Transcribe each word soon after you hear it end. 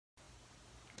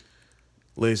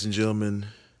Ladies and gentlemen,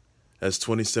 as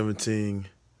 2017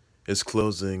 is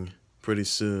closing pretty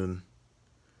soon,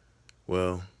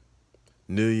 well,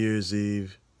 New Year's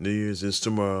Eve, New Year's is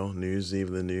tomorrow, New Year's Eve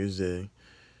and then New Year's Day.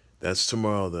 That's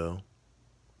tomorrow though.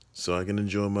 So I can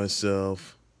enjoy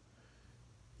myself,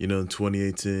 in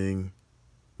 2018,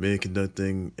 me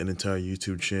conducting an entire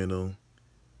YouTube channel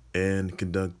and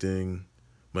conducting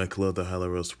my Club the Highlight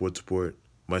Reel Sports Report,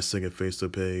 my second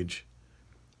Facebook page.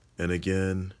 And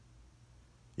again,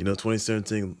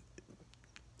 2017,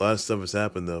 a lot of stuff has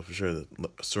happened though, for sure,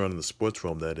 surrounding the sports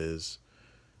realm, that is.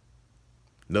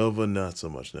 Nova, not so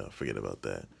much now. Forget about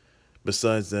that.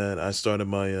 Besides that, I started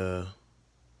my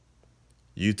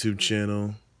YouTube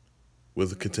channel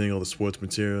with containing all the sports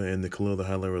material and the Khalil the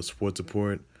Highlight Reel Sports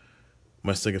Report,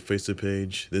 my second Facebook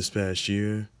page this past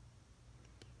year.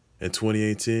 In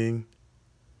 2018,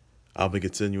 I'll be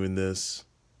continuing this,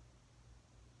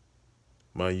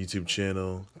 my YouTube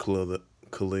channel, Khalil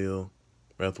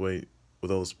Rathwaite,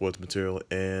 with all the sports material,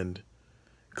 and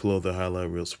Khalil the Highlight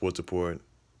Reel Sports Report,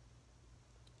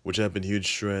 which have been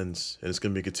huge trends, and it's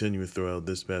going to be continuing throughout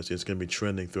this past year. It's going to be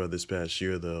trending throughout this past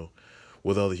year, though,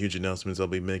 with all the huge announcements I'll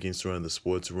be making surrounding the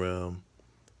sports realm,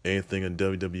 anything in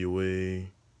WWE,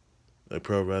 like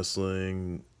pro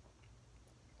wrestling,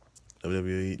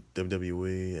 WWE,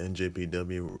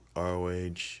 NJPW,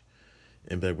 ROH,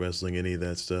 Impact Wrestling, any of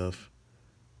that stuff.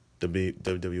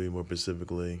 WWE more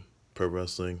specifically, pro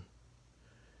wrestling,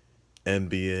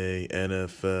 NBA,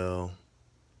 NFL,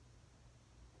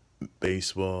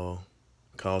 baseball,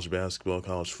 college basketball,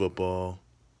 college football.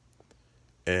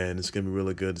 And it's going to be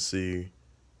really good to see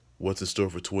what's in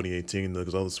store for 2018, though,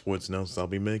 because all the sports announcements I'll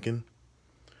be making,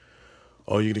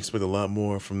 you can expect a lot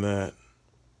more from that.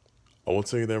 I will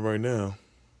tell you that right now.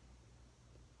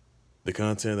 The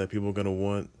content that people are going to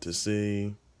want to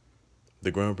see,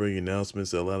 the groundbreaking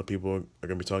announcements that a lot of people are going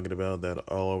to be talking about that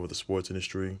are all over the sports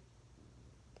industry.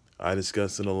 I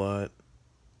discussed it a lot.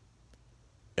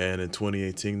 And in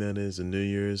 2018, that is, in New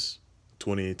Year's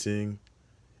 2018,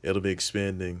 it'll be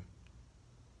expanding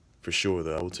for sure,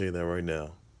 though. I will tell you that right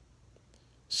now.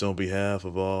 So on behalf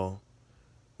of all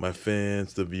my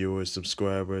fans, the viewers,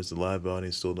 subscribers, the live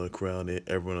audience, still no crowd,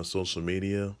 everyone on social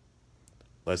media,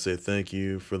 I'd say thank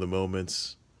you for the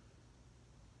moments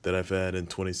that I've had in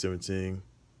 2017.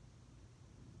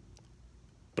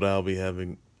 But I'll be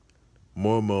having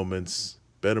more moments,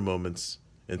 better moments,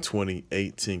 in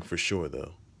 2018 for sure,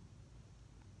 though.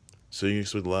 So you can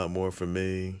expect a lot more from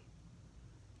me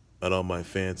and all my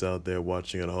fans out there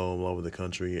watching at home, all over the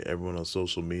country, everyone on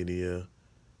social media,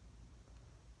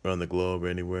 around the globe, or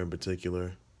anywhere in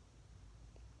particular,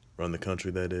 around the country,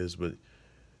 that is. But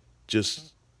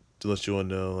just to let you all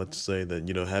know, let's say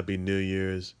that, Happy New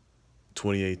Year's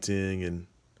 2018, and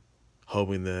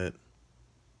hoping that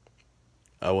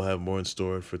I will have more in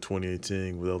store for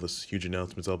 2018 with all the huge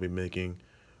announcements I'll be making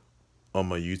on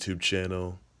my YouTube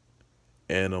channel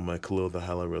and on my Khalil the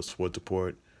Highlight Reel Sports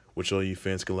Report, which all you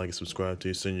fans can like and subscribe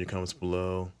to. Send your comments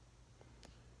below.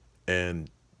 And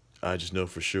I just know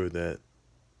for sure that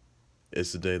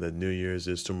it's the day that New Year's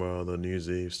is tomorrow, though. New Year's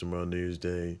Eve is tomorrow. New Year's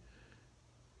Day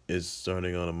is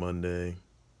starting on a Monday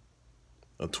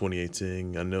of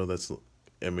 2018. I know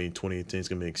 2018 is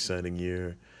going to be an exciting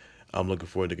year. I'm looking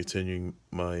forward to continuing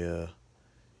my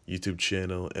YouTube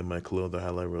channel and my Khalil the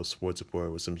Highlight Reel Sports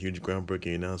Report with some huge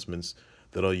groundbreaking announcements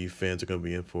that all you fans are going to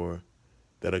be in for,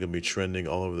 that are going to be trending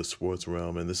all over the sports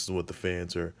realm. And this is what the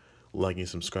fans are liking and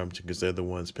subscribing to, because they're the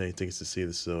ones paying tickets to see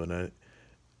this show.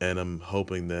 And I'm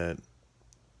hoping that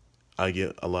I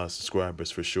get a lot of subscribers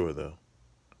for sure, though.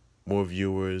 More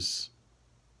viewers,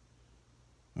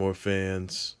 more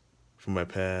fans from my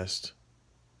past,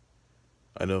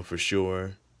 I know for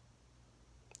sure.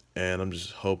 And I'm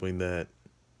just hoping that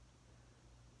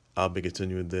I'll be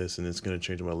continuing this, and it's going to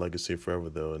change my legacy forever,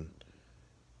 though. And,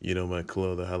 my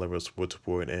Khalil the Highlight Reel Sports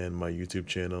Report and my YouTube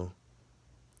channel,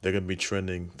 they're going to be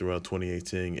trending throughout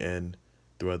 2018 and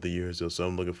throughout the years, though. So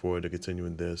I'm looking forward to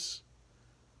continuing this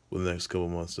with the next couple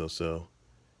months, though. So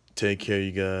take care,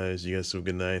 you guys. You guys have a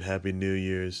good night. Happy New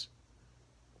Year's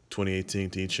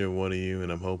 2018 to each and every one of you.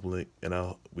 And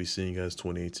I'll be seeing you guys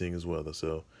 2018 as well, though.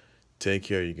 So take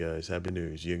care, you guys. Happy New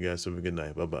Year's. You guys have a good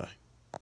night. Bye-bye.